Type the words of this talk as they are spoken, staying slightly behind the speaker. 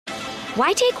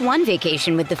Why take one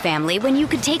vacation with the family when you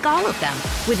could take all of them?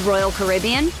 With Royal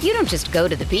Caribbean, you don't just go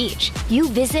to the beach. You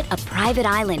visit a private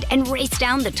island and race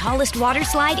down the tallest water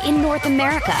slide in North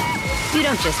America. You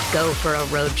don't just go for a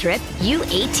road trip. You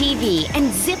ATV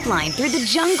and zip line through the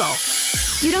jungle.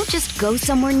 You don't just go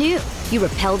somewhere new. You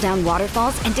rappel down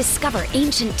waterfalls and discover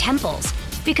ancient temples.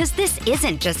 Because this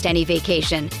isn't just any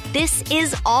vacation. This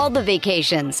is all the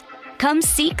vacations. Come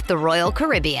seek the Royal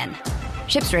Caribbean.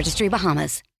 Ships Registry,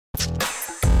 Bahamas.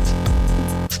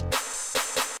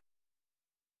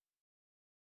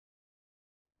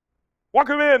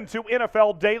 Welcome in to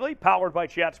NFL Daily, powered by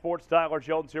Chat Sports. Tyler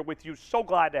Jones here with you. So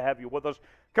glad to have you with us.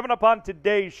 Coming up on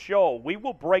today's show, we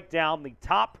will break down the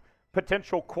top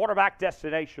potential quarterback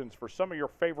destinations for some of your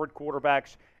favorite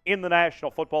quarterbacks in the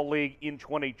National Football League in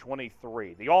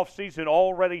 2023. The offseason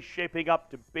already shaping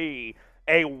up to be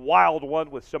a wild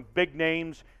one with some big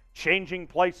names changing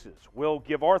places. We'll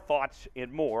give our thoughts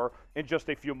and more in just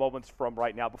a few moments from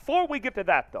right now. Before we get to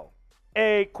that, though,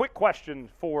 a quick question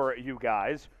for you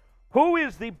guys. Who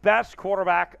is the best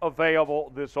quarterback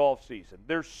available this offseason?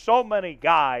 There's so many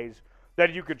guys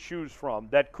that you could choose from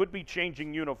that could be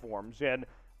changing uniforms. And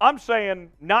I'm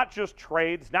saying not just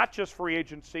trades, not just free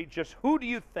agency, just who do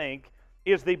you think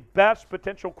is the best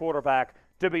potential quarterback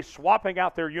to be swapping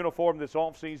out their uniform this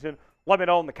offseason? Let me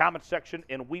know in the comments section,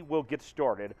 and we will get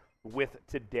started with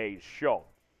today's show.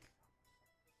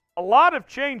 A lot of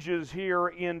changes here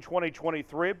in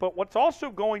 2023, but what's also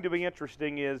going to be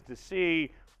interesting is to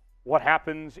see what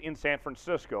happens in San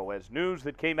Francisco. As news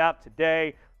that came out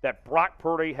today that Brock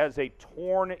Purdy has a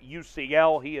torn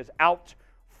UCL. He is out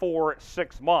for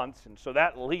 6 months, and so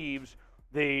that leaves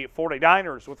the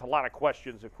 49ers with a lot of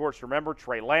questions. Of course, remember,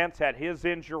 Trey Lance had his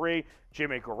injury.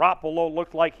 Jimmy Garoppolo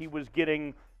looked like he was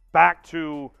getting back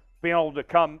to being able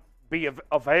to be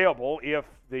available if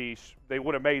they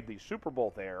would have made the Super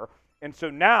Bowl there. And so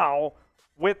now,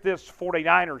 with this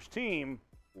 49ers team,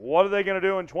 what are they going to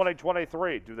do in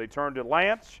 2023? Do they turn to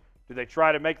Lance? Do they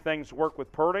try to make things work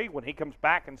with Purdy when he comes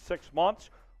back in 6 months?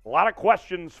 A lot of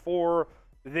questions for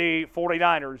the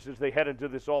 49ers as they head into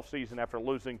this offseason after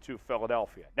losing to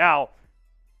Philadelphia. Now,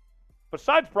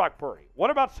 besides Brock Purdy, what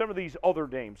about some of these other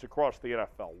names across the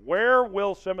NFL? Where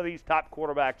will some of these top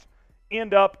quarterbacks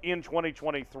end up in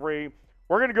 2023?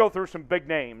 We're going to go through some big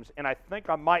names, and I think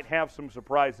I might have some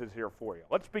surprises here for you.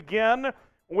 Let's begin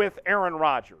with Aaron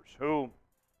Rodgers, who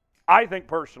I think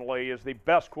personally is the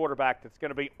best quarterback that's going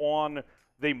to be on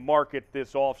the market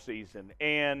this offseason.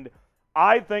 And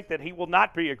I think that he will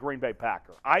not be a Green Bay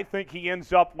Packer. I think he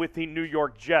ends up with the New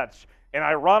York Jets. And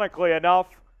ironically enough,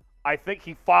 I think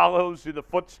he follows in the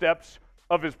footsteps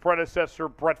of his predecessor,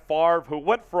 Brett Favre, who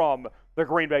went from the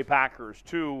Green Bay Packers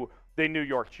to the New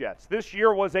York Jets. This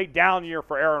year was a down year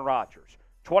for Aaron Rodgers.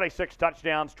 26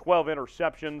 touchdowns, 12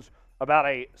 interceptions, about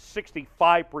a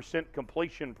 65%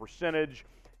 completion percentage,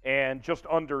 and just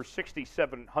under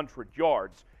 6,700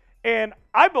 yards. And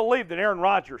I believe that Aaron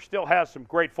Rodgers still has some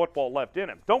great football left in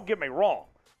him. Don't get me wrong.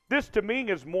 This, to me,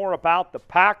 is more about the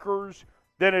Packers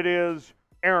than it is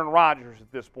Aaron Rodgers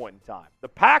at this point in time. The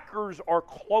Packers are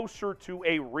closer to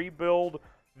a rebuild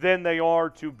than they are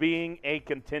to being a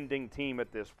contending team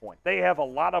at this point. They have a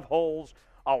lot of holes,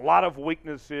 a lot of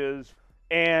weaknesses,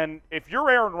 and if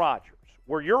you're Aaron Rodgers,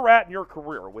 where you're at in your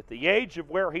career, with the age of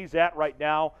where he's at right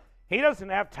now, he doesn't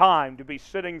have time to be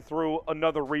sitting through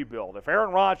another rebuild. If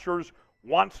Aaron Rodgers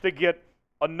wants to get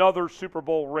another Super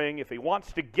Bowl ring, if he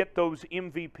wants to get those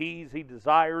MVPs he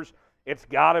desires, it's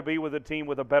got to be with a team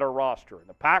with a better roster. And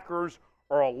the Packers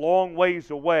are a long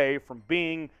ways away from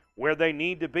being where they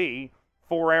need to be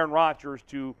for Aaron Rodgers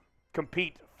to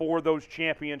compete for those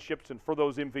championships and for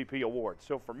those MVP awards.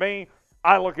 So for me,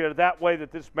 I look at it that way,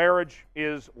 that this marriage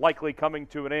is likely coming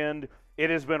to an end. It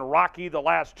has been rocky the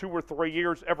last 2 or 3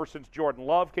 years ever since Jordan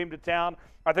Love came to town.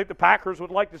 I think the Packers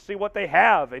would like to see what they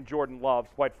have in Jordan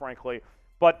Love, quite frankly.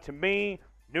 But to me,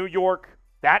 New York,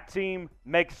 that team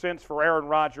makes sense for Aaron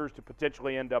Rodgers to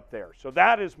potentially end up there. So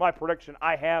that is my prediction.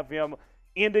 I have him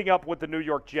ending up with the New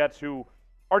York Jets, who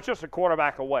are just a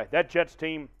quarterback away. That Jets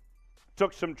team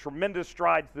took some tremendous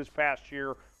strides this past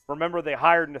year. Remember, they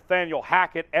hired Nathaniel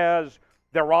Hackett as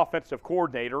their offensive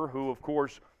coordinator, who, of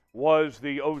course, was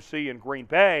the OC in Green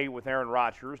Bay with Aaron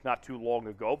Rodgers not too long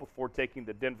ago before taking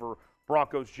the Denver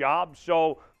Broncos job.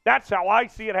 So that's how I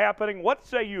see it happening. What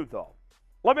say you, though?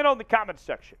 Let me know in the comments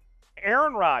section.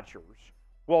 Aaron Rodgers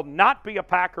will not be a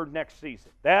Packer next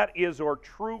season. That is our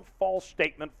true false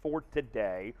statement for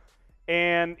today.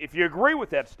 And if you agree with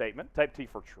that statement, type T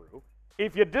for true.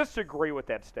 If you disagree with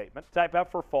that statement, type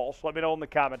F for false. Let me know in the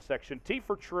comment section. T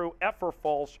for true, F for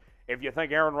false, if you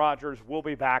think Aaron Rodgers will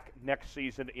be back next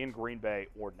season in Green Bay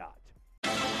or not.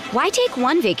 Why take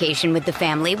one vacation with the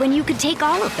family when you could take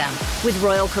all of them? With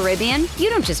Royal Caribbean, you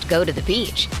don't just go to the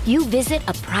beach. You visit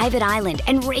a private island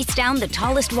and race down the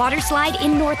tallest water slide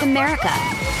in North America.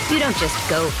 You don't just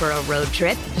go for a road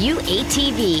trip. You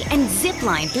ATV and zip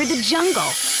line through the jungle.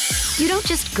 You don't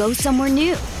just go somewhere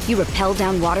new. You rappel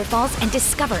down waterfalls and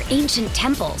discover ancient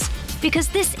temples. Because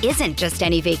this isn't just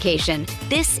any vacation.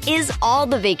 This is all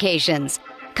the vacations.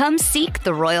 Come seek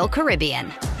the Royal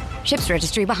Caribbean. Ships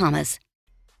Registry, Bahamas.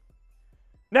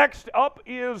 Next up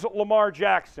is Lamar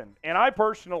Jackson, and I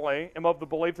personally am of the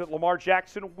belief that Lamar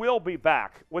Jackson will be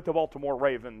back with the Baltimore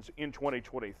Ravens in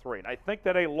 2023, and I think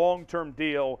that a long-term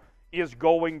deal is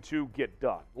going to get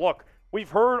done. Look, we've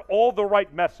heard all the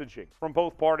right messaging from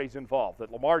both parties involved,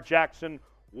 that Lamar Jackson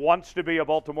wants to be a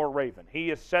Baltimore Raven. He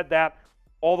has said that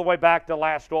all the way back to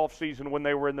last offseason when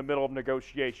they were in the middle of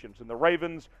negotiations, and the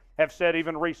Ravens have said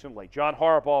even recently, John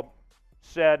Harbaugh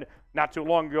said not too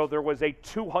long ago there was a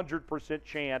 200%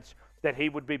 chance that he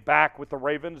would be back with the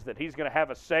Ravens, that he's going to have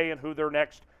a say in who their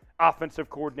next offensive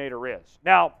coordinator is.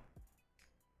 Now,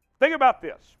 think about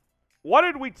this. What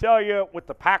did we tell you with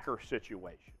the Packers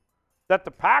situation? That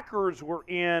the Packers were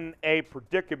in a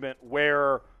predicament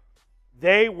where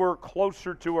they were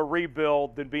closer to a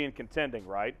rebuild than being contending,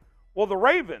 right? Well, the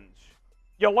Ravens,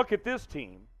 you look at this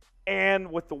team,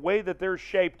 and with the way that they're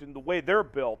shaped and the way they're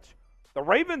built, the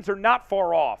Ravens are not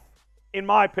far off, in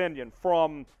my opinion,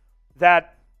 from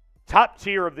that top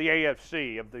tier of the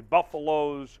AFC, of the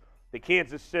Buffaloes, the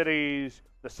Kansas Cities,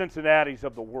 the Cincinnatis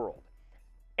of the world.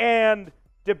 And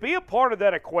to be a part of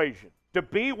that equation, to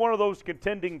be one of those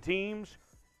contending teams,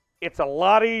 it's a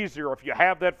lot easier if you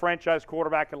have that franchise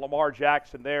quarterback in Lamar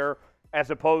Jackson there,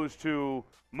 as opposed to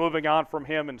moving on from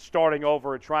him and starting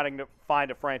over and trying to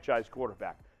find a franchise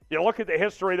quarterback. You look at the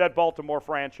history of that Baltimore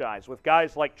franchise with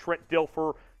guys like Trent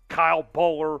Dilfer, Kyle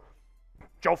Bowler,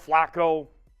 Joe Flacco.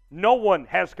 No one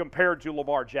has compared to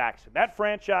Lamar Jackson. That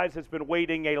franchise has been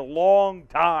waiting a long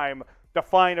time to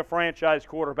find a franchise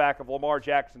quarterback of Lamar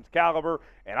Jackson's caliber,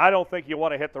 and I don't think you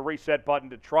want to hit the reset button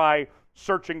to try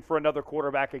searching for another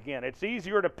quarterback again. It's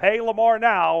easier to pay Lamar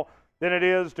now than it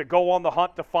is to go on the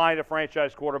hunt to find a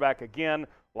franchise quarterback again.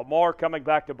 Lamar coming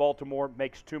back to Baltimore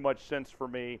makes too much sense for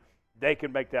me. They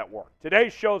can make that work.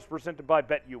 Today's show is presented by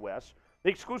BetUS, the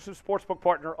exclusive sportsbook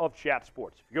partner of Chat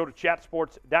Sports. If you go to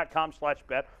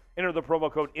chatsports.com/bet, enter the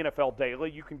promo code NFL Daily,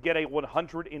 you can get a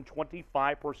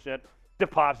 125%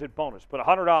 deposit bonus. Put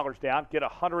 $100 down, get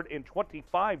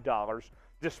 $125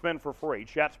 to spend for free.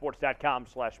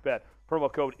 Chatsports.com/bet,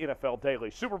 promo code NFL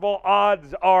Daily. Super Bowl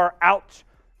odds are out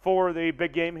for the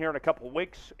big game here in a couple of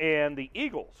weeks, and the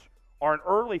Eagles are an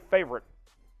early favorite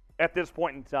at this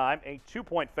point in time, a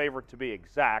 2-point favorite to be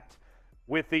exact,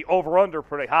 with the over-under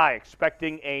pretty high,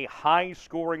 expecting a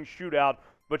high-scoring shootout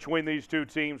between these two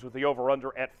teams with the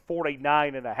over-under at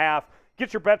 49.5.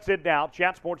 Get your bets in now,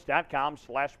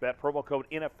 chatsports.com/bet, promo code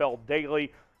NFL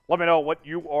Daily. Let me know what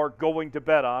you are going to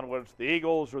bet on, whether it's the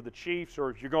Eagles or the Chiefs,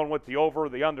 or if you're going with the over or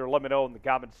the under. Let me know in the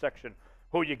comments section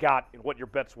who you got and what your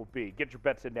bets will be. Get your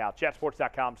bets in now,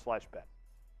 chatsports.com/bet.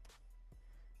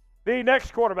 The next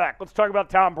quarterback, let's talk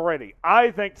about Tom Brady. I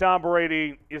think Tom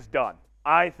Brady is done.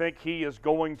 I think he is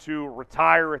going to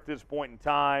retire at this point in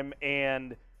time.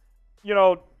 And, you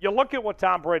know, you look at what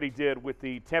Tom Brady did with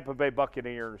the Tampa Bay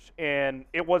Buccaneers, and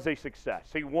it was a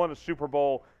success. He won a Super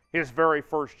Bowl his very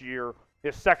first year.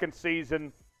 His second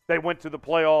season, they went to the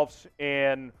playoffs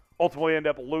and ultimately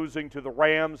ended up losing to the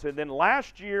Rams. And then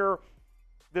last year,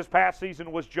 this past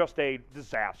season was just a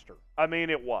disaster. I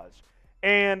mean, it was.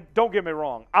 And don't get me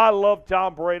wrong, I love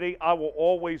Tom Brady. I will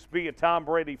always be a Tom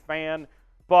Brady fan.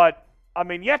 But, I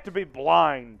mean, you have to be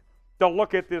blind to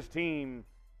look at this team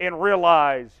and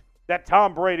realize that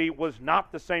Tom Brady was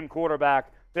not the same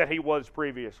quarterback that he was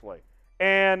previously.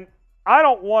 And I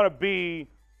don't want to be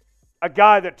a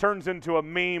guy that turns into a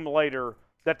meme later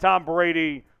that Tom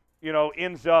Brady, you know,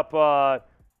 ends up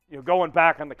going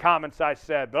back on the comments I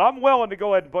said. But I'm willing to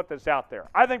go ahead and put this out there.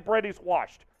 I think Brady's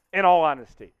washed, in all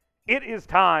honesty. It is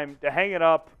time to hang it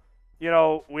up. You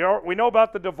know, we know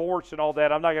about the divorce and all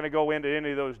that. I'm not going to go into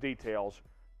any of those details.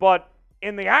 But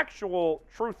in the actual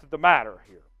truth of the matter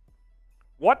here,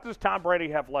 what does Tom Brady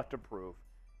have left to prove?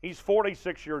 He's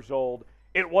 46 years old.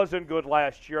 It wasn't good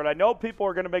last year. And I know people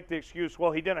are going to make the excuse,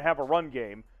 well, he didn't have a run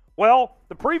game. Well,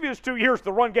 the previous 2 years,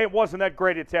 the run game wasn't that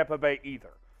great at Tampa Bay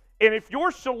either. And if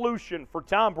your solution for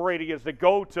Tom Brady is to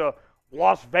go to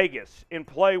Las Vegas and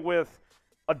play with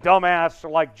a dumbass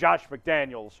like Josh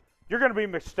McDaniels, you're going to be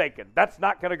mistaken. That's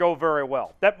not going to go very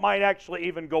well. That might actually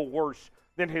even go worse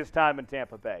than his time in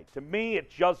Tampa Bay. To me,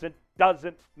 it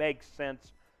doesn't make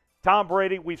sense. Tom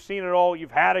Brady, we've seen it all.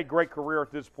 You've had a great career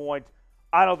at this point.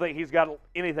 I don't think he's got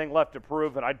anything left to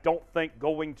prove, and I don't think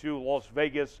going to Las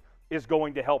Vegas is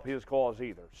going to help his cause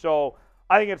either. So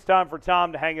I think it's time for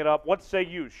Tom to hang it up. What say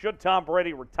you? Should Tom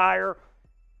Brady retire?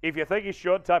 If you think he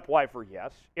should, type Y for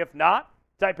yes. If not,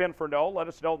 type in for no. Let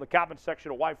us know in the comments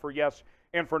section of Y for yes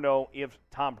and for no if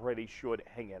Tom Brady should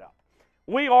hang it up.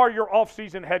 We are your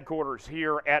off-season headquarters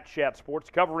here at Chat Sports,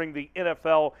 covering the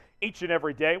NFL each and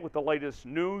every day with the latest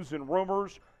news and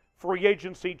rumors, free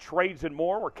agency, trades, and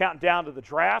more. We're counting down to the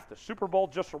draft. The Super Bowl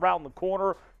just around the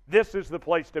corner. This is the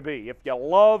place to be. If you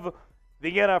love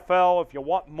the NFL, if you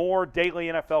want more daily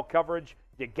NFL coverage,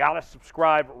 you got to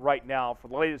subscribe right now for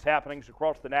the latest happenings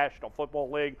across the National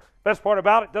Football League. Best part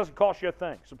about it, doesn't cost you a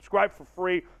thing. Subscribe for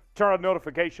free. Turn on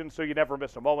notifications so you never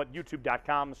miss a moment.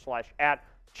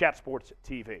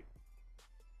 YouTube.com/@ChatSportsTV.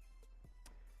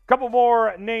 Couple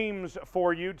more names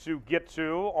for you to get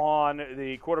to on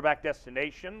the quarterback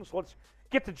destinations. Let's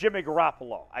get to Jimmy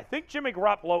Garoppolo. I think Jimmy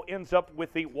Garoppolo ends up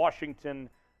with the Washington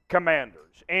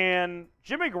Commanders. And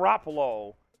Jimmy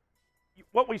Garoppolo,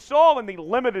 what we saw in the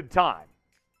limited time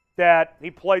that he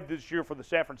played this year for the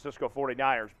San Francisco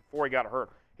 49ers before he got hurt,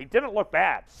 he didn't look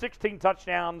bad. 16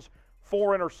 touchdowns,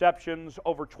 4 interceptions,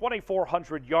 over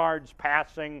 2,400 yards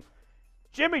passing.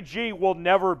 Jimmy G will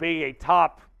never be a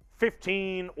top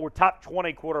 15 or top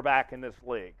 20 quarterback in this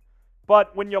league.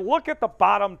 But when you look at the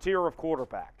bottom tier of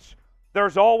quarterbacks,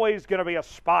 there's always going to be a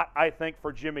spot, I think,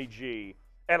 for Jimmy G,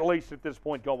 at least at this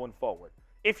point going forward.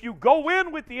 If you go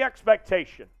in with the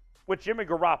expectation with Jimmy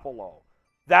Garoppolo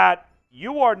that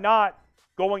you are not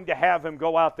going to have him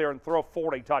go out there and throw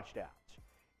 40 touchdowns,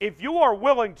 if you are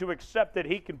willing to accept that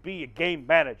he can be a game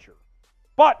manager,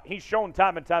 but he's shown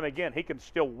time and time again he can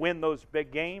still win those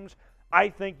big games, I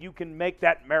think you can make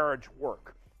that marriage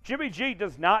work. Jimmy G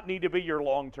does not need to be your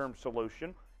long-term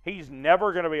solution. He's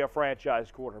never going to be a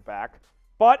franchise quarterback.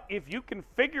 But if you can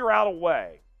figure out a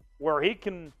way where he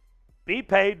can be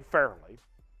paid fairly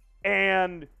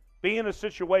and be in a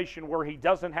situation where he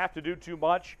doesn't have to do too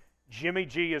much, Jimmy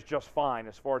G is just fine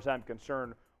as far as I'm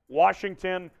concerned.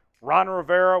 Washington, Ron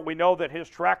Rivera, we know that his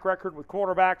track record with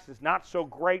quarterbacks is not so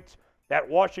great. That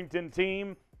Washington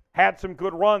team had some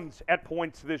good runs at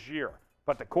points this year.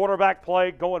 But the quarterback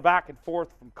play going back and forth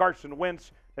from Carson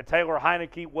Wentz to Taylor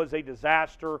Heineke was a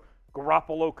disaster.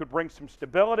 Garoppolo could bring some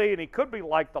stability, and he could be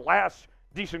like the last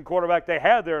decent quarterback they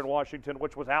had there in Washington,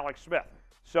 which was Alex Smith.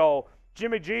 So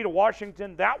Jimmy G to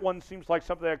Washington, that one seems like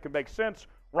something that could make sense.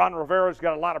 Ron Rivera's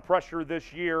got a lot of pressure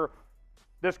this year.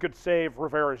 This could save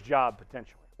Rivera's job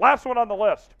potentially. Last one on the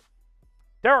list,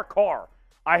 Derek Carr.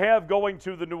 I have going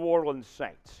to the New Orleans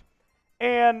Saints.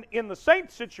 And in the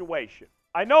Saints situation,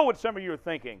 I know what some of you are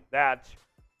thinking, that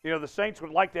the Saints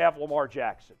would like to have Lamar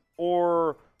Jackson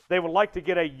or they would like to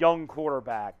get a young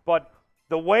quarterback. But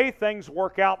the way things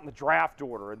work out in the draft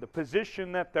order and the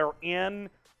position that they're in,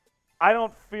 I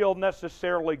don't feel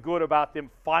necessarily good about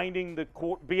them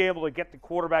be able to get the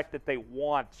quarterback that they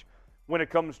want when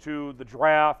it comes to the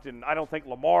draft. And I don't think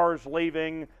Lamar's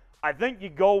leaving. I think you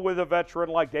go with a veteran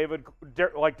like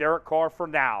Derek Carr for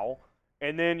now,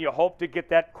 and then you hope to get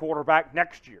that quarterback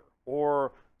next year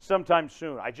or sometime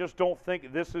soon. I just don't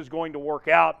think this is going to work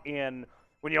out. And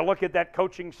when you look at that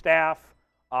coaching staff,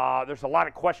 there's a lot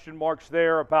of question marks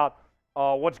there about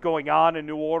what's going on in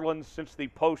New Orleans since the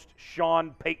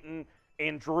post-Sean Payton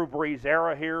and Drew Brees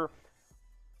era here.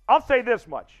 I'll say this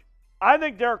much. I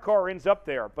think Derek Carr ends up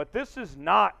there, but this is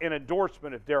not an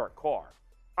endorsement of Derek Carr.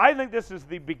 I think this is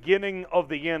the beginning of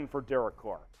the end for Derek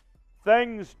Carr.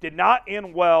 Things did not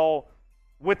end well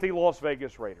with the Las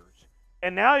Vegas Raiders.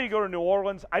 And now you go to New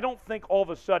Orleans, I don't think all of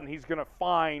a sudden he's going to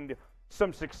find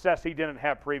some success he didn't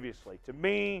have previously. To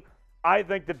me, I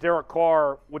think that Derek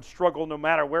Carr would struggle no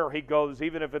matter where he goes,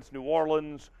 even if it's New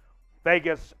Orleans,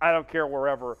 Vegas, I don't care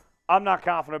wherever. I'm not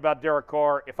confident about Derek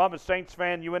Carr. If I'm a Saints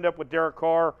fan, you end up with Derek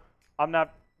Carr, I'm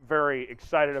not very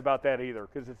excited about that either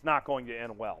because it's not going to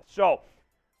end well. So,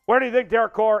 where do you think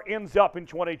Derek Carr ends up in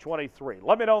 2023?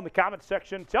 Let me know in the comments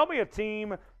section. Tell me a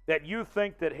team that you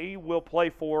think that he will play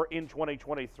for in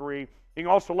 2023. You can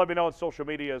also let me know on social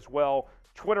media as well.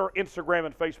 Twitter, Instagram,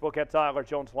 and Facebook at Tyler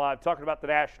Jones Live. Talking about the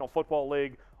National Football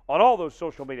League on all those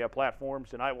social media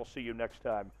platforms. And I will see you next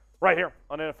time right here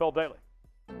on NFL Daily.